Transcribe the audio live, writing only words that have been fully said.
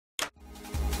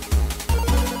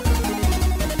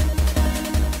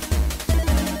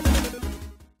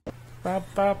Yeah.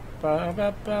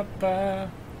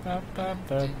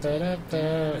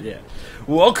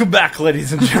 Welcome back,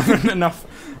 ladies and gentlemen. Enough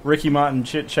Ricky Martin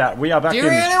chit chat. We are back. Do you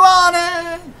really want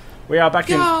it? We are back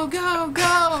go,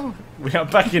 go! We are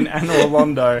back in Anne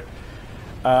Orlando.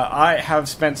 I have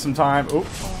spent some time. Ooh.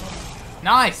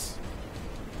 Nice.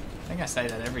 I think I say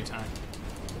that every time.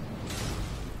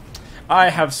 I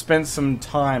have spent some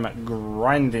time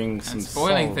grinding some and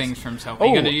spoiling souls. Things for himself. Are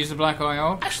you going to use the black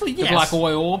oil orb? Actually, yes. The black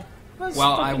oil orb? That's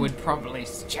well, fucking... I would probably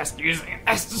suggest using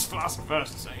Estus Flask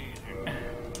first. So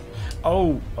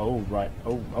oh, right.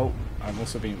 Oh, I'm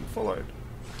also being followed.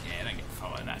 yeah, don't get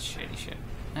followed. That's shitty shit.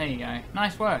 There you go.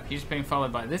 Nice work. You're just being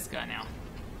followed by this guy now.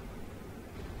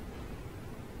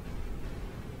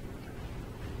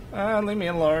 Leave me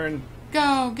alone.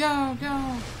 Go, go, go.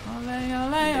 Ole,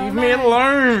 ole, ole. Leave me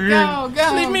alone. Go,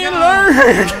 go, Leave me go. alone.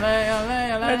 Ole,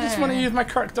 ole, ole. I just want to use my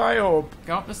cracked eye orb.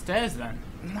 Go up the stairs then.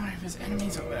 No, there's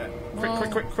enemies up there. Whoa.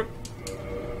 Quick.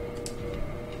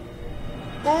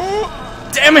 Oh,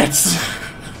 damn it!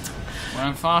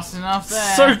 Weren't fast enough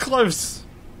there. So close.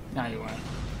 No, you weren't.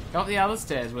 Go up the other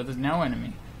stairs where there's no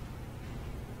enemy.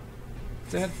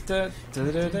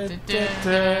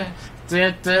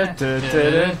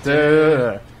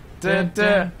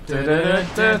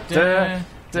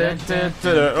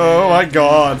 Oh my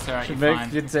god. That's alright, Should you're make fine,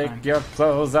 you you're take fine. your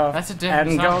clothes off That's a different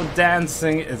and song. go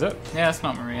dancing. Is it? Yeah, that's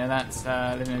not Maria. That's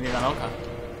Living Vida Loca.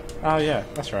 Oh yeah,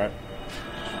 that's right.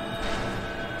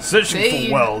 Searching See?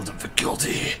 for world of the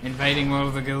guilty. Invading world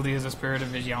of the guilty is a spirit of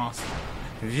vengeance.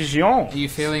 Vision. Are you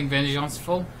feeling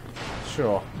vengeful?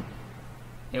 Sure.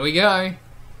 Here we go.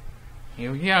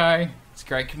 Here we go. It's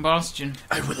great combustion.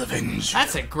 I will avenge.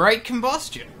 That's a great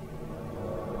combustion.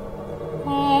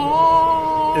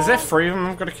 Oh. Is there 3 of them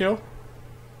I've got to kill?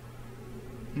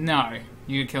 No,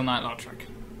 you kill Night Lotrick.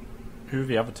 Who are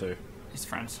the other 2? His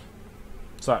friends.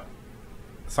 So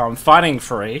I'm fighting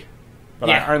 3, but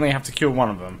Yeah. I only have to kill one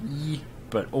of them. Yeah.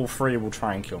 But all 3 will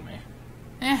try and kill me.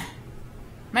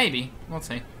 Maybe. We'll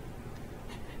see.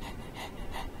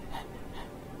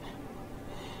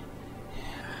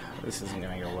 This isn't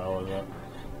going to go well, is it?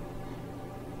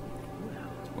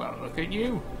 Well, look at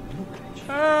you.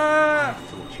 Ah!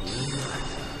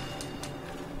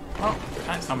 Oh,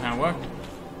 that somehow worked.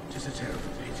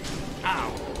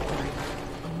 Ow.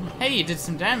 Hey, you did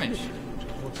some damage.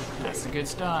 That's a good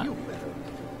start. He's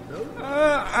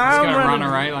gonna run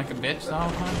away like a bitch the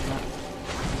whole time.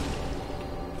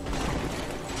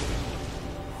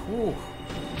 Whew.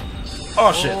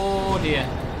 Oh shit! Oh dear.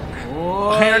 Oh,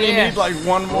 I only dear. need like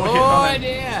one more hit Oh on it.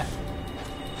 dear.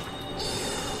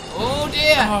 Oh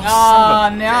dear. Oh, Oh,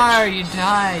 son of a no, bitch. you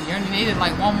died. You only needed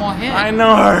like one more hit. I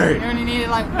know. You only needed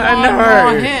like I one know.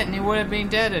 more hit and you would have been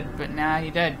deaded. But now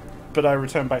you're dead. But I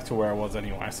returned back to where I was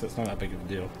anyway, so it's not that big of a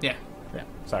deal. Yeah. Yeah.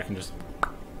 So I can just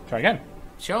try again.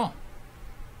 Sure.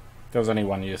 There was only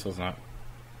one use, wasn't it?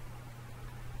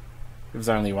 It was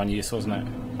only one use, wasn't it?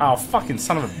 Oh, fucking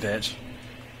son of a bitch.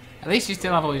 At least you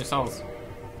still have all your souls.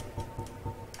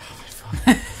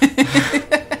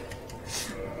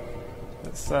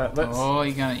 Let's. Oh,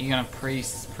 you're gonna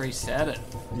preset it.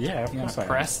 Yeah, of You're course I gonna am.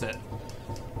 press it.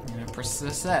 You're gonna press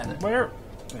the set. Where?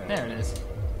 There it is.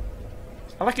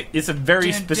 I like it. It's a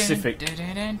very specific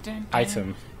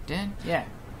item. Yeah,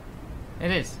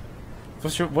 it is.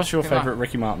 What's your Good favourite luck.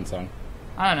 Ricky Martin song?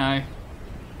 I don't know.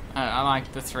 I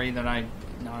like the 3 that I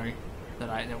know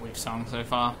that we've sung so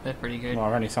far. They're pretty good. Well,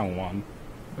 I've only sung 1.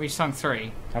 We've sung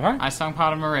 3. Have I? I sung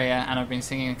part of Maria, and I've been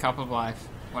singing a couple of Life.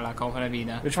 Well, I call her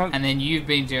Vida. Which one? And then you've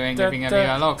been doing Living La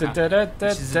Vida Loca, which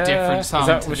is a different song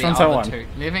Which to the one's that other one? 2.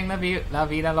 Living La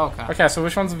Vida Loca. Okay, so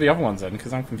which ones are the other ones then?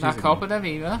 Because I'm La confused. Copa de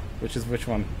Vida. Which is which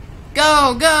one?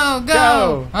 Go, go,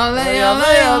 go! Ole, ole,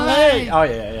 ole! Oh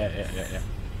yeah.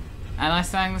 And I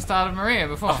sang the start of Maria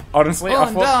before. Honestly, I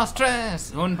Un, thought. dos,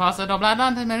 tres, un paso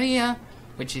doblado Maria,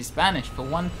 which is Spanish for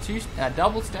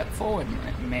double step forward,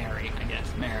 Mary, I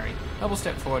guess, Mary. Double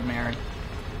step forward, Mary.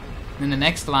 Then the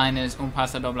next line is un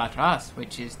paso doble atrás,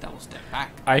 which is double step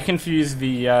back. I confused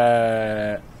the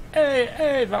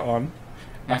hey that one.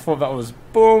 Yeah. I thought that was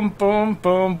boom boom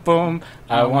boom boom.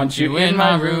 I want you in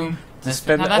my room. To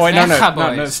spend No, the that's oh, no, Verja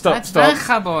no, Boys. stop, That's stop.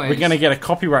 Verja Boys. We're gonna get a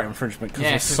copyright infringement because Yeah,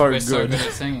 we're 'cause so we're good. so good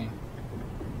at singing.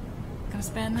 Gonna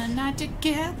spend the night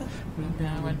together,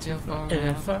 now until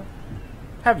forever.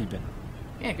 How have you been?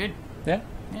 Yeah, good. Yeah?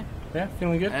 Yeah. Yeah,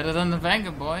 feeling good? Better than the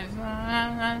Venga Boys. Oh,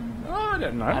 I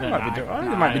don't know. I They don't might know. be doing, No, they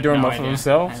I might be have doing no well for idea. I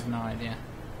themselves. have no idea.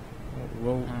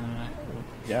 Well, I don't know.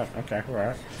 yeah, okay,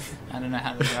 alright. I don't know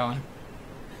how they're going.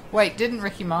 Wait, didn't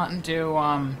Ricky Martin do,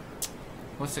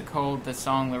 what's it called? The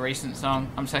song, the recent song,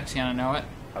 I'm Sexy and I Know It?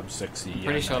 I'm sexy.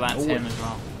 Pretty sure that's him as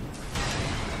well.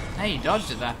 Hey, you dodged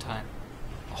it that time.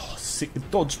 Oh, sick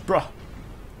dodge, bruh.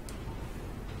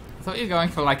 I thought you were going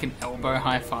for like an elbow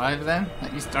high five then.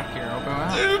 Like you stuck your elbow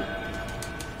out.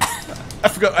 I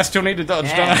forgot. I still need to dodge,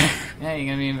 don't I? Yeah, you're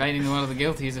gonna be invading the world of the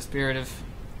guilty as a spirit of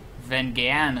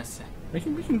vengeance. We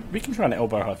can try an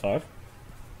elbow high five.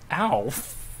 Ow.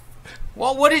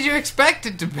 Well, what did you expect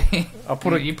it to be?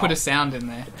 You put a sound in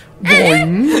there.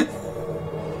 Boing.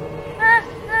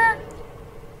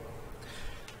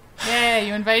 Yeah,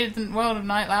 you invaded the world of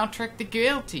Night Lautrec the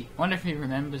Guilty. Wonder if he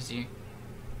remembers you.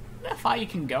 Wonder how far you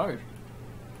can go.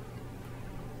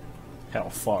 How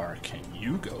far can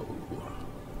you go?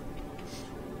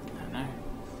 I don't know.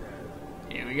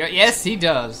 Here we go. Yes, he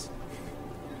does.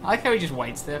 I like how he just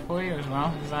waits there for you as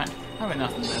well. He's like, I've got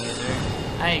nothing better to do.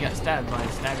 Hey, you got stabbed by the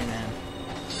stabby man.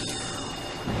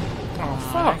 Oh, I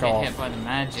fuck get off. hit by the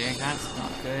magic. That's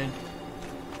not good.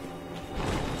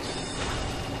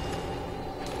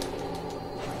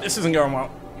 This isn't going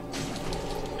well.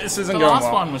 This isn't The going last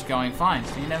well. one was going fine,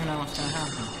 so you never know what's going to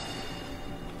happen.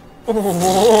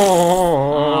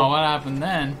 Oh, Oh, what happened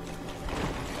then?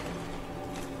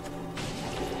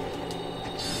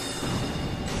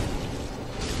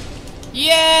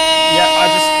 Yeah! Yeah, I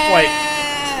just wait.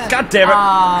 God damn it!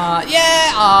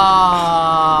 Yeah!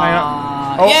 Hang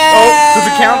on. Oh, yeah! oh, does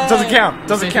it count? Does it count?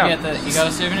 Does it So count? you got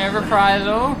a souvenir of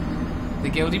reprisal. The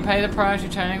guilty pay the price,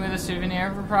 returning with a souvenir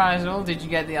of reprisal. Did you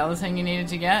get the other thing you needed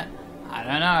to get? I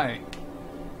don't know.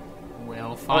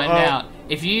 We'll find out.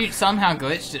 If you somehow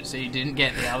glitched it so you didn't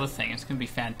get the other thing, it's going to be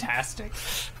fantastic.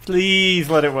 Please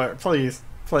let it work. Please.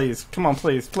 Please. Come on,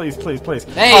 please. Please, please, please.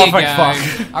 There you go.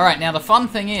 Fuck. Alright, now the fun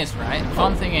thing is, right? The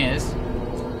fun thing is,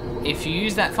 if you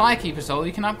use that Firekeeper Soul,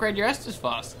 you can upgrade your Estus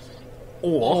Flask.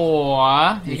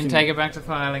 Or you can take it back to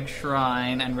Firelink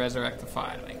Shrine and resurrect the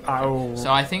Firelink. Oh.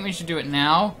 So I think we should do it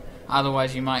now.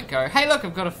 Otherwise, you might go, hey, look,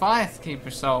 I've got a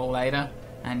Firekeeper Soul later,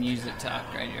 and use it to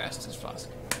upgrade your Estus Flask.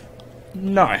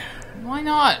 No. Why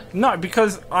not? No,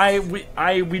 because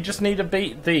we just need to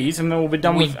beat these and then we'll be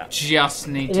done with We just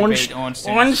need to beat Ornstein and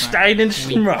Ornstein and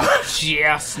Smough. Smough. We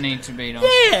just need to beat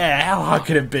Ornstein. Yeah, how hard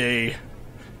could it be?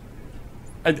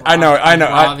 I know. I'd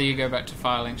rather you go back to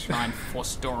Firelink Shrine for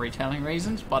storytelling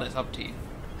reasons, but it's up to you.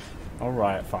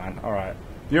 Alright, fine, alright.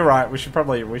 You're right, we should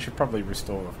probably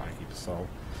restore the Firekeeper Soul.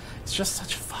 It's just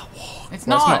such a far walk. It's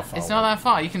Well, not. far It's not that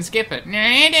far. You can skip it.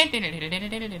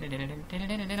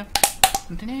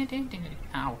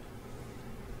 Ow.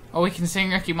 Or we can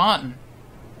sing Ricky Martin.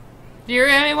 Do you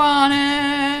really want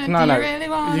it? No, Do no. you really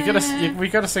want it? We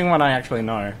gotta sing one I actually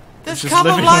know. This Which is Cup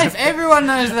of Living Life. With- Everyone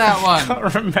knows that I one.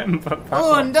 can't remember.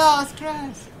 Un, dos,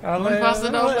 tres. Un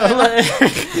paso doble.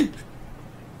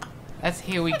 That's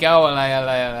Here We Go, ole, ole,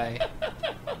 ole.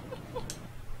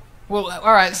 Well,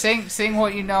 alright, sing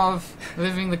what you know of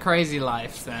living the crazy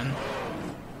life, then.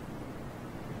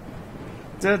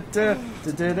 Da, da,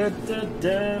 da, da, da,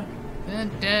 da. Da,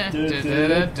 da,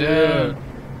 da,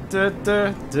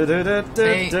 da, da, da,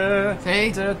 See?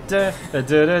 da, da, da,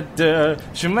 da, da.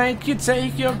 She'll make you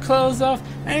take your clothes off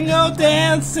and go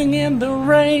dancing in the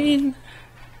rain.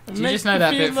 Do you just know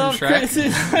that bit from Shrek?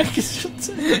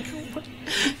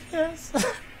 Yes.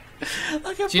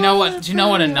 Do you know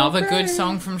what another good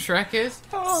song from Shrek is?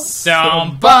 Oh,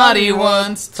 Somebody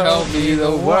once told me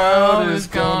the world is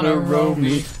gonna roll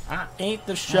me. I ain't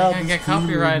the I shovel. can get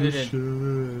copyrighted.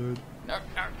 No,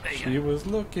 there you She go. was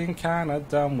looking kinda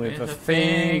dumb with a a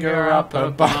finger up her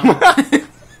bum.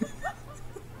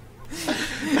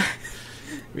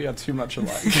 We are too much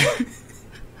alike.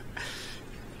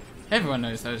 Everyone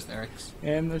knows those lyrics.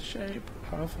 In the shape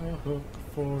of a hook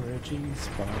for a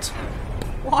G-spot.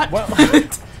 What? Well,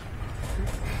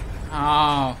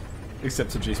 Oh.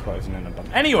 except a G-spot isn't in a bum.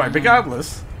 Anyway,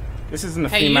 regardless, this isn't a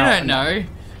Hey, you female. don't know.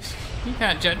 You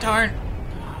can't don't. Oh,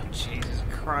 Jesus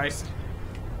Christ.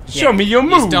 Show me your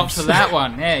moves. You stopped for that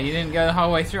one. Yeah, you didn't go the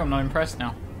whole way through. I'm not impressed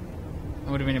now.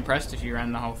 I would have been impressed if you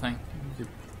ran the whole thing.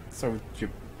 So your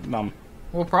mum.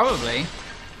 Well, probably.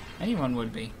 Anyone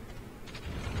would be.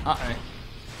 Uh-oh.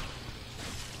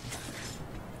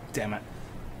 Damn it.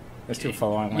 They're still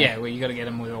following me. Yeah, well, you got to get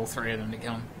them with all three of them to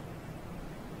kill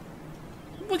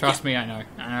them. Trust me, I know.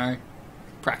 I know.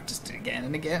 Practiced it again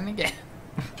and again and again.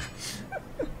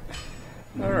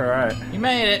 Alright. You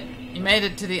made it. You made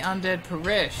it to the undead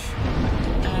parish.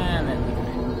 And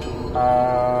then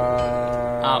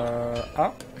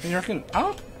Up? You reckon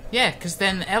up? yeah, because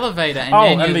then the elevator and Oh,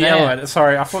 then you're and the there. elevator.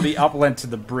 Sorry, I thought the up led to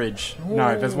the bridge.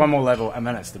 No, there's one more level and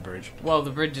then it's the bridge. Well,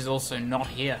 the bridge is also not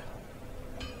here.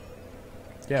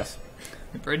 Yes.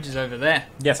 The bridge is over there,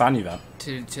 Yes, I knew that.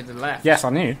 to the left. Yes, I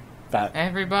knew that.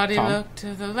 Everybody Tom. look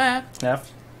to the left.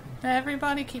 Left.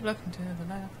 Everybody keep looking to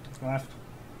the left. Left.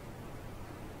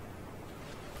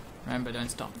 Remember, don't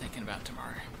stop thinking about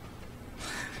tomorrow.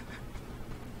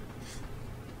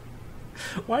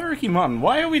 Why Ricky Martin?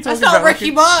 Why are we talking That's not about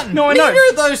Ricky Martin! No, I know. Neither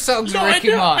of those songs are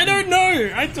Ricky Martin. I don't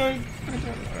know. I don't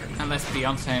know. Unless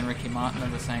Beyonce and Ricky Martin are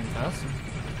the same person.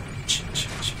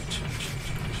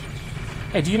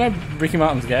 Hey, do you know Ricky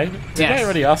Martin's gay? Did Yes. I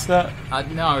already ask that?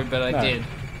 No, but I No. did.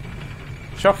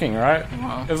 Shocking, right?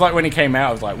 Wow. It was like when he came out,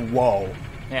 I was like, whoa.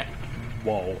 Yeah.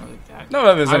 Whoa. I No,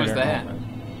 that was was there.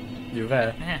 You were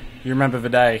there. Yeah. You remember the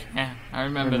day Yeah, I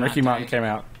remember when that Ricky Martin day. came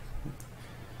out.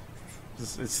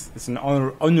 It's an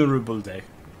honourable day.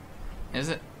 Is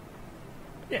it?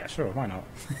 Yeah, sure, why not?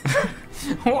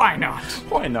 Why not?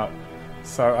 Why not?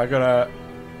 So I gotta...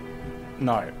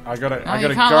 No, I gotta No, you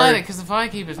go... can't let it because the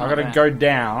firekeeper's I not gotta there. go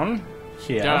down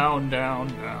here. Down, down,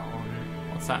 down.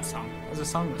 What's that song? There's a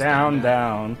song that's Down,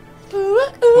 down.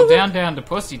 Well, Down, Down to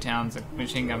Pussy Town's a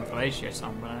Machine Gun Fellatio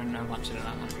song, but I don't know much of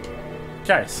that one.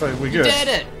 Okay, so we're You good. did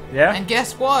it! Yeah? And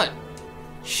guess what?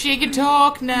 She can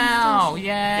talk now! Yay!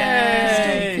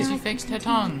 Yay! Because you fixed her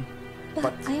tongue.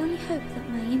 But I only hope that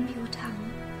my impure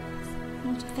tongue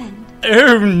will not offend.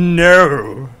 Oh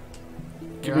no!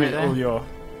 Give You're me right there. all your... You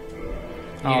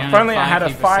Oh, don't if have only I had a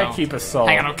Firekeeper Firekeeper soul.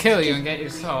 Hang on, I'll kill you and get your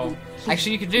soul.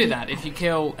 Actually, you could do that. If you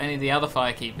kill any of the other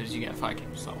Firekeepers, you get a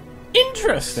Firekeeper soul.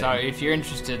 Interesting. So if you're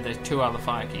interested, there's 2 other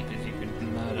Firekeepers you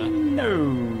can murder.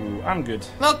 No, I'm good.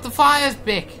 Look, the fire's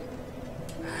big!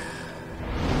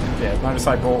 Yeah, notice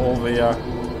I bought all the...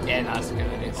 Yeah, that's a good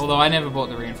idea. Although I never bought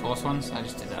the reinforced ones, I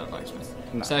just did that at Blacksmith.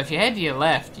 No. So if you head to your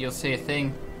left, you'll see a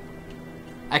thing.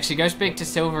 Actually, go speak to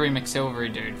Silvery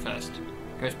McSilvery dude first.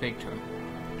 Go speak to him.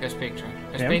 Go speak to him.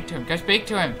 Go Him? speak to him. Go speak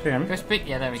to him. Him? Go speak.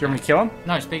 Yeah, there we Do you go. want me to kill him?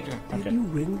 No, speak to him. Okay. Did you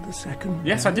ring the second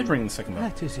Yes, bell? I did ring the second bell.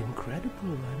 That is incredible,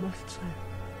 I must say.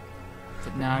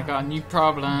 Now I got a new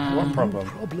problem. What problem?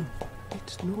 Problem.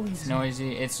 It's noisy. It's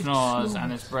noisy. It It snores, and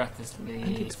snores. its breath is lethal.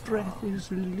 And its breath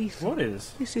is lethal. What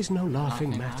is? This is no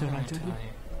laughing Nothing, matter, I don't tell you.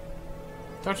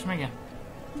 Touch him again.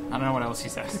 I don't know what else he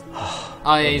says.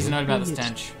 Oh yeah, he's a note about the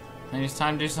stench. Maybe it's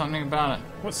time to do something about it.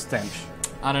 What stench?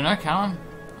 I don't know, Callum.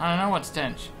 I don't know what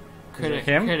stench. Could it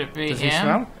him? Could it be Does he him?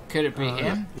 smell? Could it be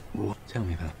him? What? Tell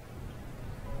me that.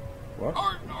 What?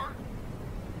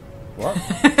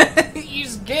 What? You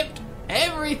skipped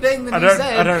everything that I he don't-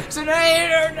 said, I don't- so now you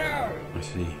don't know. I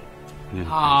see. Yeah,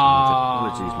 Ah.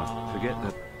 apologies, must forget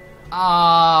that.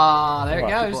 Ah, there it What?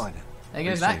 goes. Goodbye then. There Be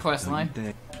goes that safe, quest don't line. you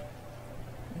dare.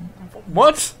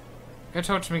 What? Go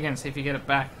talk to him again, see if you get it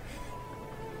back.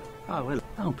 Oh, well,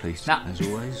 I'm pleased, Nah. as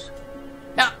always.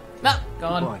 No, no, go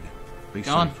on. Goodbye then. Be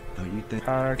Go on. safe, don't you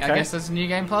dare. Okay. I guess that's a new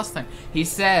game plus thing. He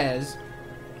says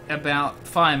about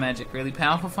fire magic, really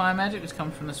powerful fire magic, which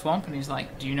comes from the swamp, and he's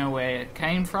like, "Do you know where it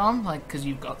came from? Like, because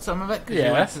you've got some of it, because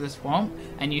you went Yes. to the swamp."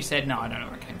 And you said, "No, I don't know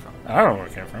where it came from." I don't know where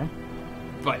it came from.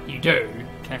 But you do.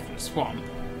 It came from the swamp.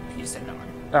 You said no.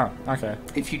 Oh, okay.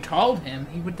 If you told him,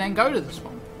 he would then go to the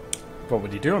swamp. What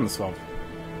would you do in the swamp?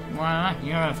 Well, I don't know.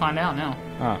 You're gonna find out now.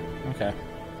 Oh, okay.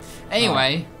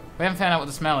 Anyway, we haven't found out what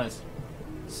the smell is.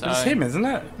 So It's him, isn't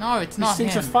it? No, it's He not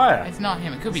stinks him. of fire. It's not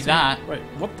him. It could be that. Wait,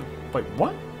 what the... Wait,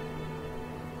 what?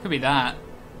 Could be that.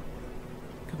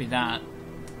 Could be that.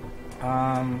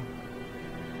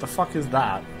 The fuck is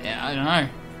that? Yeah, I don't know.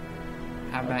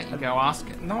 How about you go ask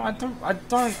it? No, I don't...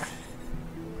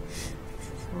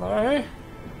 Hello?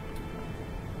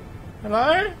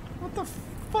 Hello? What the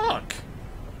fuck?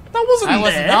 That wasn't That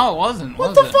wasn't. there. No, it wasn't. What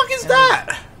was the it? fuck is It that?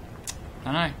 was-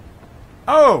 I know.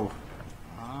 Oh!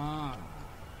 Ah,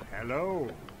 hello.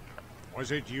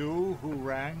 Was it you who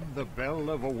rang the bell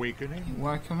of awakening?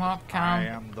 Woke him up, I Cam.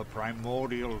 am the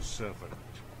primordial servant,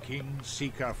 King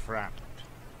Seeker Framt,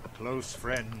 close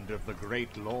friend of the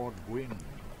great Lord Gwyn,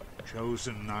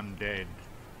 chosen undead,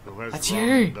 who has That's rung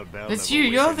you. the bell That's of you.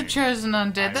 You're the awakening. chosen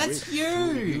undead. I That's wish to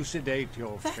you. elucidate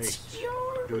your That's fate.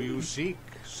 you. Do you seek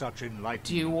such enlightenment?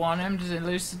 Do you want him to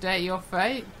elucidate your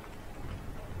fate?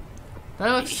 That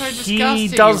looks so disgusting. He you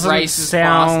doesn't racist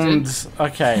sound... bastard.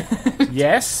 Okay.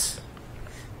 Yes?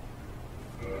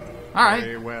 Alright.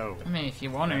 Very well. I mean, if you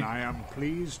want And to. I am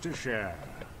pleased to share,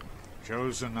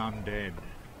 chosen undead,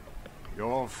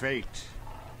 your fate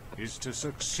is to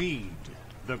succeed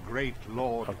the great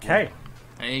Lord Okay.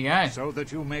 There you go. so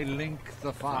that you may link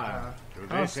the fire to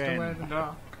Cast this away end. the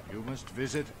dark. You must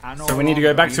visit Anor. So we need to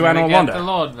go back to You gotta Anor get the Londo.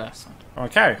 Lord vessel.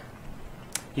 Okay.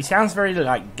 He sounds very,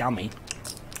 like, gummy.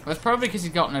 Well, it's probably because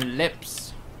he's got no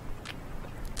lips.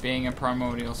 Being a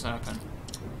primordial serpent.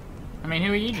 I mean,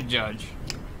 who are you to judge?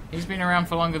 He's been around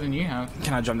for longer than you have.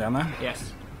 Can I jump down there?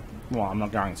 Yes. Well, I'm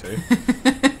not going to.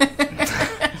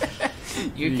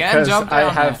 You can Because jump down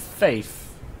I have there.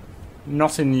 faith.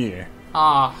 Not in you.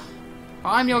 Ah.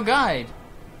 I'm your guide.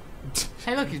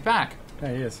 Hey, look, he's back.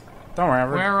 There he is. Don't worry,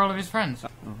 Where are all of his friends? Oh,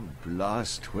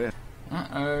 blast, where?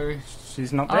 Uh-oh.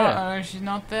 she's not there. Uh-oh, she's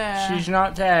not there. She's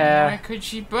not Where there. could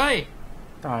she be? I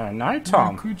don't know,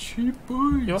 Tom. Where could she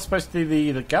be? You're supposed to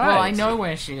be the guy. Well, I know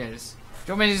where she is.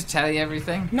 Do you want me to just tell you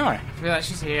everything? No. Be like,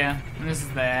 she's here, and this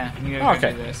is there, and you gotta go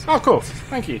Okay. do this. Oh, cool.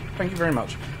 Thank you. Thank you very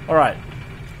much. Alright.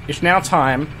 It's now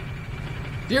time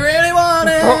Do you really want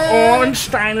for it?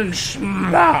 Ornstein and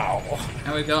Smough.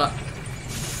 And we've got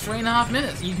 3.5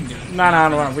 minutes. You can do it.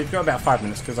 No. We've got about 5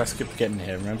 minutes because I skipped getting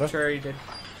here, remember? Sure you did.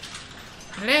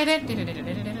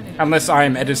 Unless I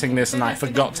am editing this and I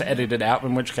forgot to edit it out,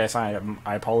 in which case I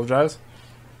apologise.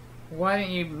 Why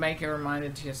don't you make a reminder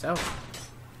to yourself?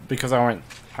 Because I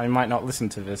might not listen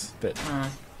to this bit.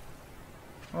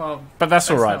 Well, But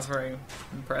that's alright. not very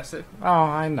impressive. Oh,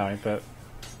 I know, but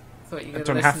Thought you I could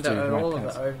don't listen have to, to my all of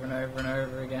pants. it over and over and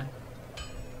over again.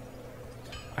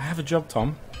 I have a job,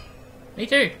 Tom. Me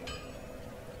too.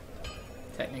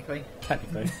 Technically.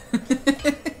 Technically.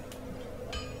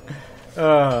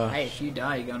 Hey, if you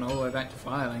die, you're going all the way back to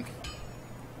Firelink.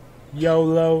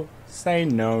 YOLO, say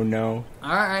no.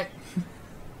 Alright.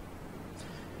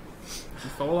 You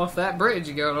fall off that bridge,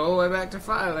 you're going all the way back to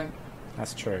Firelink.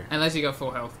 That's true. Unless you got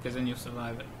full health, because then you'll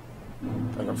survive it.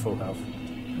 I got full health.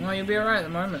 Well, you'll be alright at the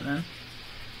moment, then.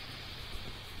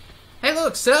 Hey,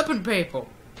 look! Serpent people!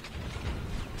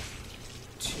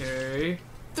 2,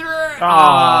 3...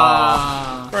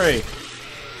 Ah. 3.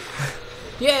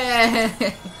 Yeah!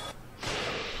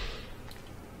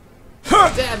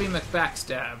 Stabby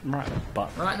McBackstab. Right in the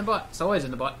butt. Right in the butt. It's always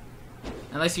in the butt.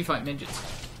 Unless you fight midgets.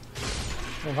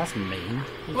 Well, that's mean.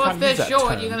 You Well, if can't they're use that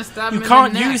short, term. you're gonna stab You them can't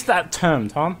in the neck. use that term,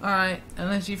 Tom. Alright,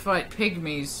 unless you fight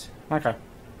pygmies. Okay.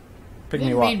 Pick me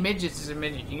Didn't what? mean midgets is a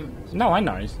midget humans. No, I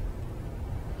know.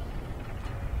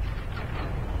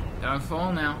 Don't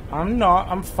fall now. I'm not.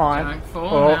 I'm fine. Don't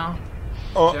fall Oh. now.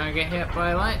 Oh. Don't get hit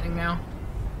by lightning now.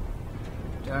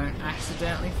 Don't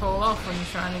accidentally fall off when you're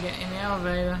trying to get in the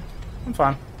elevator. I'm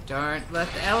fine. Don't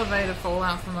let the elevator fall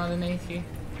out from underneath you.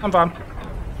 I'm fine.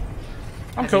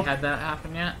 I'm Have cool. you had that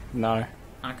happen yet? No.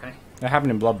 Okay. It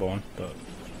happened in Bloodborne, but...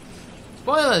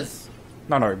 Spoilers!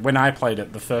 No, when I played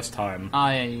it the first time, Oh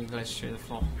yeah, you glitched through the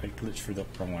floor. I glitched through the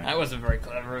wrong way. That wasn't very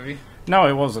clever of you. No,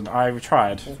 it wasn't. I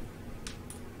tried.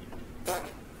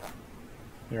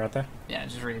 You right there? Yeah,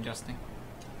 just readjusting.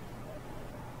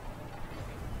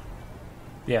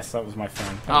 Yes, that was my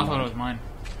phone. Oh, I thought it was mine.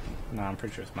 No, I'm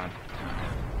pretty sure it's mine.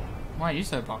 Why are you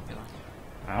so popular?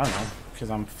 I don't know. Because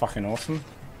I'm fucking awesome.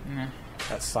 Yeah.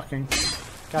 That's sucking.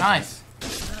 God Nice.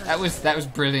 That was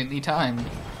brilliantly timed.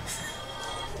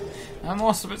 I'm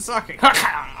awesome at sucking. That's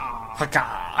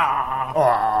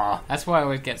why I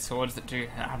always get swords that do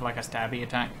have like a stabby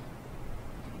attack.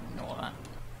 Ignore that.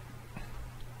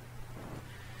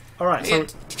 Alright, so...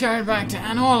 It's going back to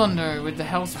Anne Orlander with the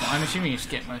Hellspawn. I'm assuming you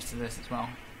skip most of this as well.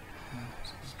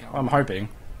 Just go on. I'm hoping.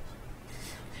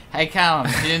 Hey Callum,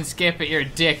 if you didn't skip it, you're a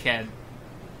dickhead.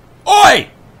 Oi!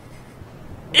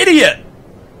 Idiot!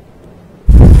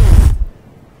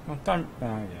 Oh, don't... Oh,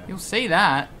 yeah. You'll see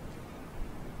that.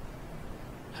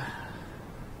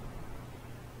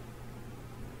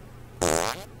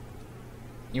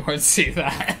 You won't see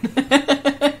that.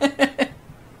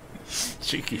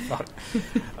 Cheeky fuck.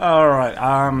 Alright,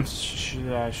 I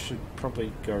should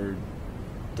probably go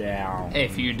down.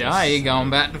 If you die, you're going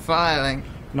back to Firelink.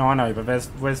 No, I know, but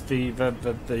where's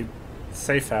the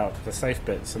safe out, the safe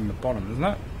bits in the bottom, isn't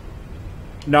it?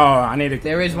 No, I need to...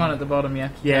 There is one at the bottom, yeah.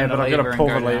 Yeah, Turn the but I've got lever to and pull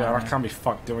go the lever. down, I yeah. can't be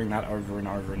fucked doing that over and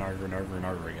over and over and over and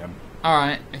over again.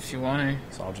 Alright, if you want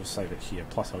to. So I'll just save it here.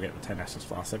 Plus I'll get the 10 Estus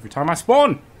Flask every time I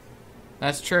spawn!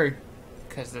 That's true.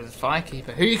 Because there's a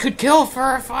Firekeeper who you could kill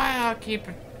for a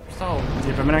Firekeeper soul. Yeah,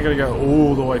 but I'm not going to go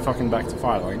all the way fucking back to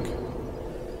Firelink.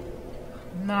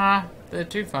 Nah, there are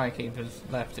 2 Firekeepers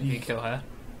left if you kill her.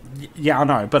 Yeah, I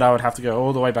know, but I would have to go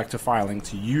all the way back to Firelink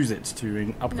to use it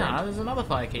to upgrade. Nah, there's another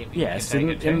Firekeeper. Yes, you in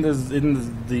can take it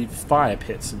to. the fire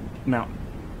pits of Mount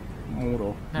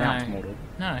Mordor. No. Mount Mordor.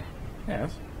 No,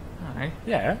 Yes. no,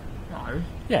 Yeah. no.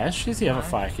 Yeah, she's the other No.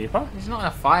 firekeeper. She's not in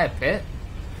a fire pit.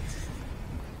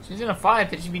 She's in a fire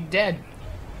pit, she'd be dead.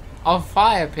 Of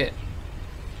fire pit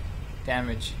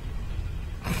damage.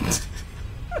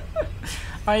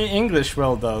 My English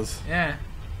well does. Yeah.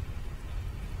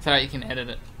 So you can edit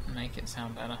it and make it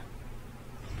sound better.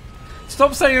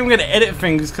 Stop saying I'm going to edit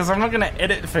things, because I'm not going to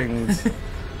edit things. You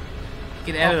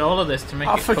can edit all of this to make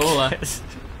I it cooler. forget.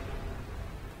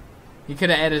 You could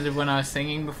have edited when I was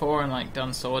singing before and like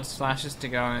done sword slashes to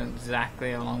go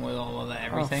exactly along with all of the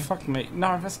everything. Oh, fuck me.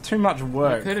 No, that's too much You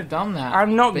work. could have done that.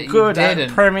 I'm not but you good at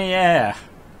didn't. Premiere.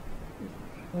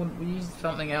 Well, use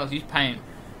something else. Use paint.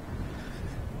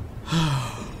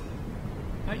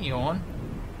 Don't yawn.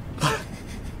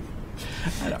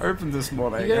 I opened this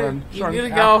morning. You're gonna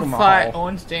go fight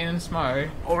Ornstein and Smough.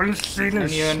 Ornstein and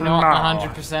And you're Smough. not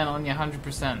 100% on your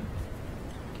 100%.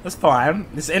 That's fine.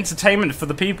 It's entertainment for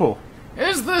the people.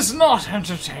 Is this not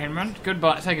entertainment?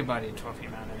 Goodbye. Say goodbye to your dwarf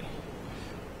humanity.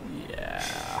 Yeah.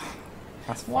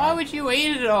 That's fine. Why would you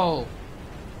eat it all?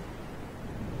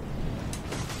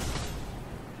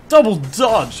 Double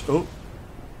dodge! Oh.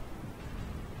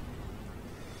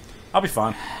 I'll be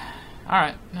fine.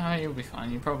 Alright, no, you'll be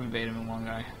fine. You probably beat him in one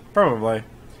go. Probably.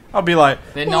 I'll be like,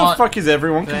 They're what not- the fuck is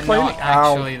everyone They're complaining? not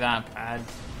actually that bad.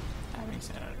 Having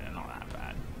said it, they're not that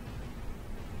bad.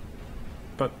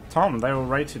 But Tom, they were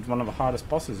rated one of the hardest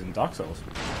bosses in Dark Souls.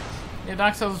 Yeah,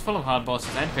 Dark Souls is full of hard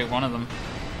bosses. I'd pick one of them.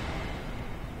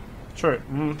 True.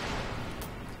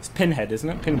 It's Pinhead, isn't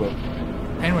it? Pinwheel.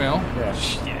 Pinwheel? Yeah.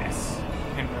 Yes.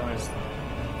 Pinwheel is...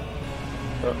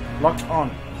 Lock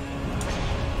on.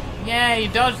 Yeah, you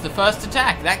dodged the first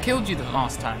attack. That killed you the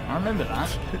last time. I remember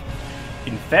that.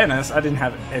 In fairness, I didn't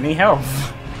have any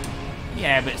health.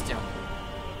 Yeah, but still.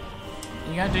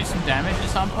 You gotta do some damage at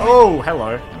some point. Oh,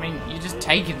 hello. I mean, you're just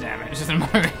taking damage at the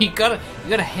moment. You gotta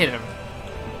hit him.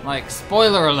 Like,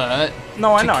 spoiler alert.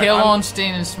 No, I know. To kill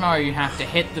Ornstein and Smough, you have to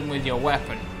hit them with your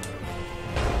weapon.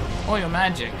 Or your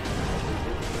magic.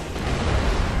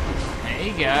 There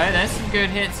you go. There's some good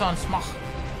hits on Smough.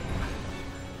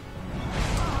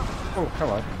 Oh,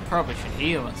 hello. Probably should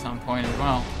heal at some point as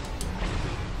well.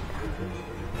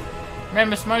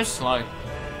 Remember, Smough's slow.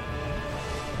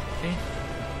 See?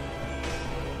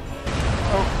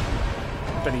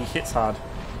 Oh. But he hits hard.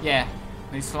 Yeah,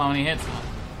 he's slow and he hits hard.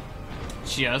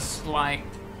 Just like...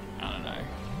 I don't know.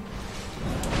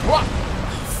 What?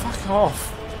 Fuck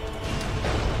off.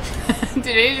 Did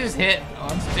he just hit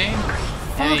Ornstein?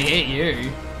 And he hit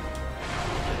you.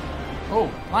 Oh,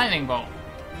 lightning bolt.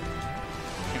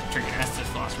 Trigger Estus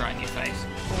Blast right in your face.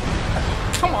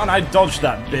 Come on, I dodged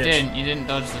that bitch. You didn't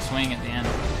dodge the swing at the end.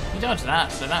 You dodged that,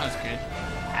 so that was good.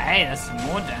 Hey, that's some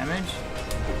more damage.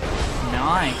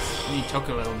 Nice. And you took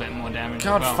a little bit more damage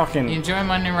God as well. fucking... You enjoy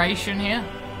my narration here?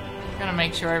 Gotta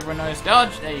make sure everyone knows.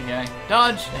 Dodge, there you go.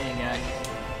 Dodge, there you go.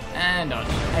 And dodge.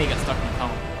 Hey, you got stuck in the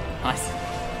column. Nice.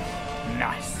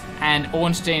 Nice. And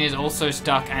Ornstein is also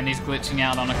stuck and he's glitching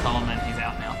out on a column and he's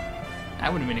out now.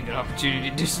 That would have been a good opportunity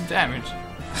to do some damage.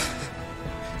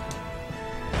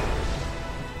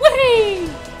 Whee!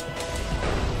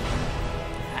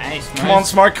 Hey, Smough. Come on,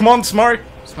 Smoke, come on, Smoke!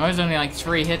 Smough's only like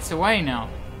 3 hits away now.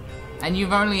 And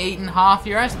you've only eaten half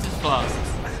your Estus Flasks.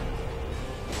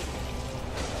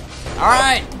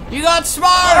 Alright, you got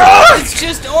Smough! It's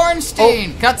just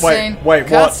Ornstein! Cutscene. Wait,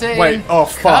 what? Cutscene. Wait, oh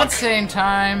fuck. Cutscene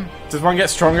time. Does one get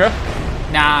stronger?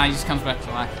 Nah, he just comes back to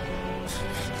life.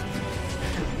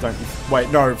 Don't.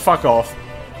 Wait, no, fuck off.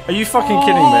 Are you fucking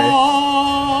kidding me?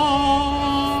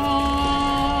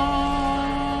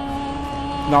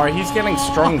 No, he's getting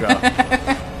stronger.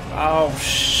 Oh,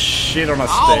 shit on a stick.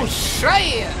 Oh,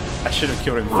 shit! I should have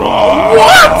killed him.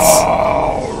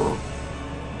 What?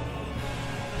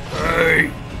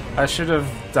 Hey. I should have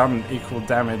done equal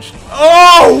damage.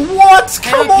 Oh, what?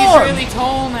 Come Hey, on! he's really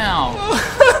tall now.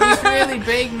 He's really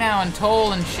big now and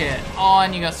tall and shit. Oh,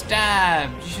 and you got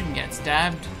stabbed. You shouldn't get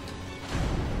stabbed.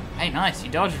 Hey, nice. You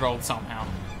dodge rolled somehow.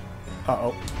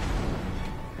 Uh-oh.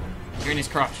 You're in his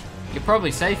crotch. You're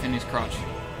probably safe in his crotch.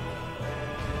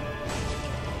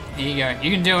 Here you go.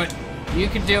 You can do it. You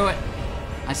can do it.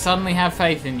 I suddenly have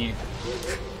faith in you.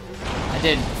 I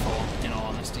didn't before, in all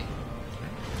honesty.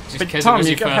 Just But because it Tom, was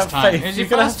you your gotta first have time. faith. It was your You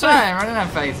gotta first have faith. time. I didn't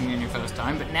have faith in you in your first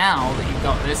time, but now that you've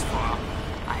got this far,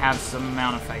 I have some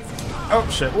amount of faith in you. Oh,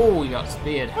 shit. Oh, you got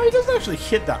speared. Oh, he doesn't actually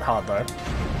hit that hard, though.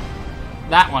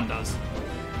 That one does.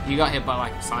 You got hit by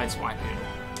like a side swipe here.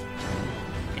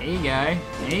 There you go.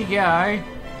 There you go. I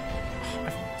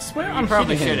swear You I'm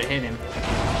probably hitting should him. have hit him.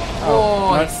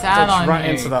 Oh, no, he sat dodged on right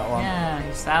you. into that one. Yeah,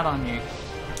 he sat on you.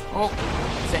 Oh,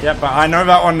 Yeah, but I know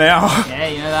that one now. yeah,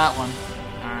 you know that one.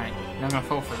 Alright, not gonna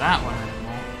fall for that one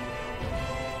anymore.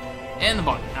 In the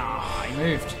body. Ah, he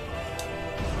moved.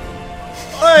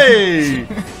 Hey!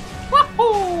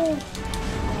 Wahoo!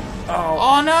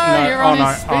 Oh no, you're on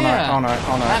his spear. Oh no, oh no,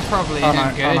 oh no. That probably Oh, isn't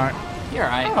no, good. oh, no. You're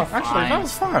right. Oh, you're actually, fine. that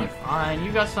was fun. You're fine.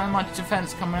 You got so much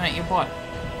defense coming at your butt.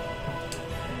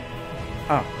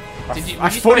 Oh. Were I you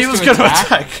thought he was supposed going to to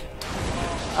attack.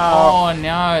 Oh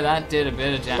no, that did a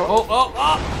bit of damage.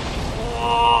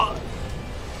 Oh.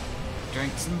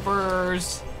 Drink some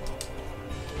burrs.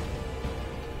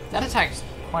 That attack's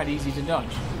quite easy to dodge.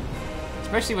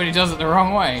 Especially when he does it the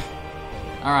wrong way.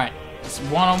 Alright, it's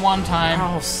one-on-one time.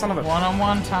 Oh, son of a...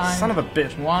 One-on-one time. Son of a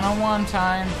bitch. One-on-one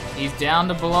time. He's down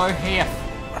to below here.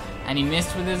 And he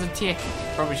missed with his attack.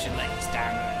 Probably should let him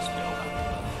stand there and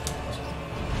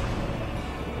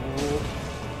build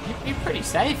up. You're pretty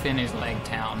safe in his leg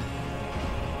town.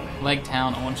 Leg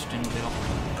town, Ornsteinville.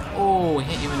 Oh,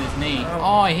 he hit you with his knee.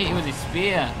 Oh, he hit you with his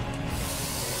spear.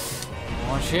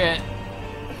 Oh shit.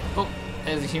 Oh,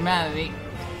 there's a humanity.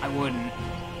 I wouldn't.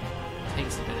 It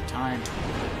takes a bit of time.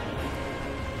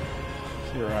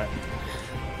 You're right.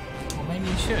 Well, maybe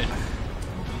you should.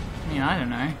 I mean, I don't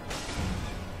know.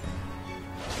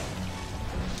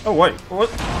 Oh wait, what?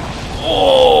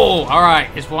 Oh!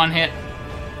 Alright, it's one hit.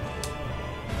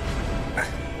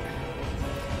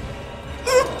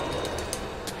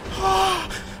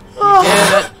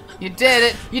 You did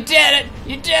it! You did it!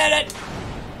 You did it!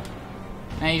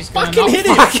 Now you're just gonna Fucking hit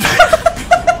him!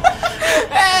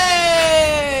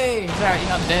 Hey! It's alright, you're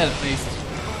not dead at least.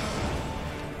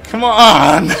 Come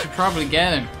on! You should probably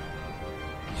get him.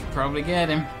 You should probably get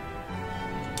him.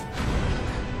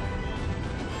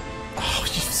 Oh, you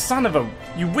son of a...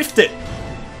 You whiffed it!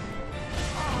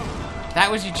 That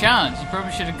was your chance. You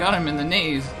probably should have got him in the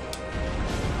knees.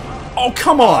 Oh,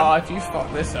 come on! Oh, if you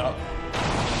fuck this up.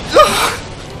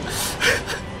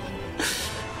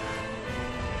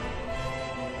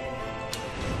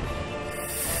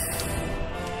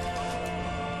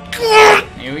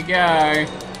 Here we go.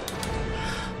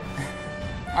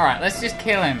 Alright, let's just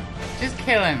kill him. Just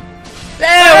kill him.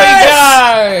 There we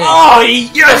go! Oh,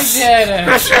 yes! We did it.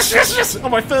 Yes! Oh,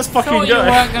 my first fucking Thought you go.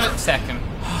 weren't gonna... Second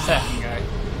go.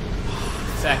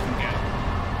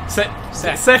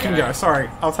 Second go, sorry.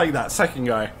 I'll take that. Second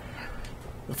go.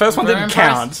 The first one didn't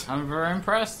count. I'm very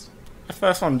impressed. The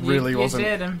first one really wasn't. You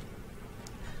did him.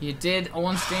 You did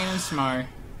Ornstein and Smough.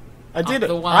 I did it.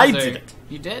 The I wazoo. did it.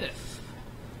 You did it.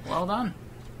 Well done.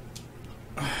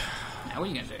 Now what are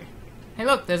you gonna do? Hey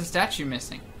look, there's a statue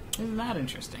missing. Isn't that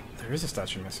interesting? There is a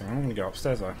statue missing. I'm gonna go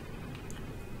upstairs though.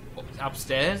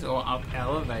 Upstairs or up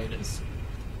elevators?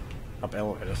 Up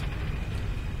elevators.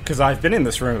 Because I've been in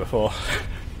this room before.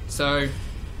 So,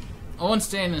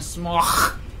 Ornstein and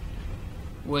Smough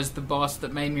was the boss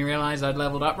that made me realise I'd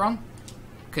leveled up wrong.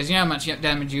 Because you know how much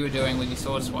damage you were doing with your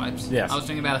sword swipes? Yes. I was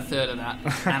doing about a third of that,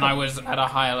 and I was at a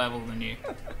higher level than you.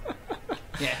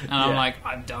 Yeah, and I'm like,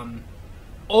 I've done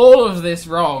all of this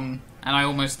wrong, and I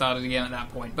almost started again at that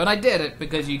point. But I did it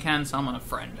because you can summon a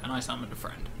friend, and I summoned a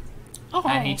friend. Oh,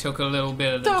 And he took a little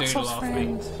bit of the doodle off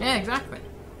me. Yeah, exactly.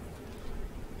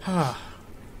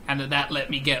 And that let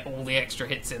me get all the extra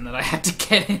hits in that I had to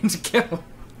get in to kill.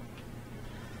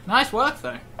 Nice work,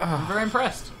 though. I'm very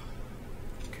impressed.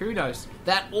 Kudos.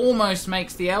 That almost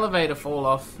makes the elevator fall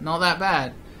off. Not that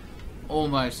bad.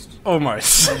 Almost.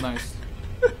 Almost. Almost.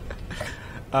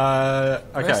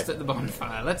 Okay. Rest at the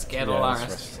bonfire. Let's get all our let's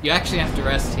rest. rest. You actually have to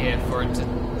rest here for it to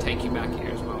take you back here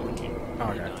as well when you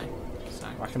Okay. die. So,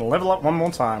 I can level up one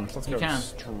more time. Let's you go. can.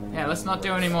 Yeah, let's not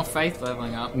do any more faith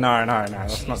leveling up. No,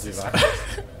 let's not do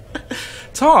that.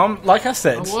 Tom, like I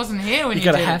said, I wasn't here when you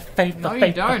gotta did have it. faith. No, faith,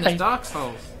 you don't. faith. It's Dark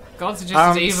Souls. Gods are just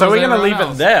as evil so as we're gonna everyone leave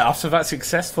else. it there after that's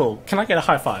successful. Can I get a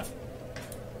high five?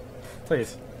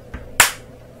 Please.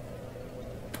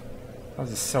 That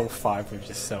was a self five with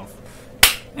yourself.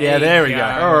 Yeah, there we go.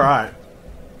 Alright.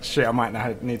 Shit, I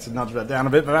might need to nudge that down a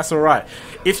bit, but that's alright.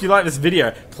 If you like this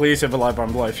video, please hit the like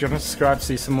button below. If you want to subscribe to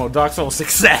see some more Dark Souls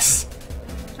success.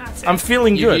 That's it. I'm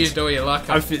feeling You've good. used all your luck.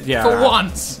 Yeah, for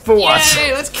once. For once.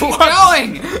 Yay, let's keep For once.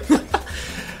 going.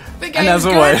 The game's as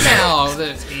good always- now.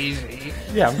 That's easy.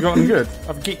 Yeah, I've gotten good.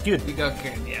 I've get good. You got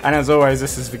good, yeah. And as always,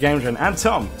 this is the Game Gen and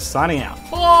Tom signing out.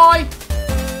 Bye.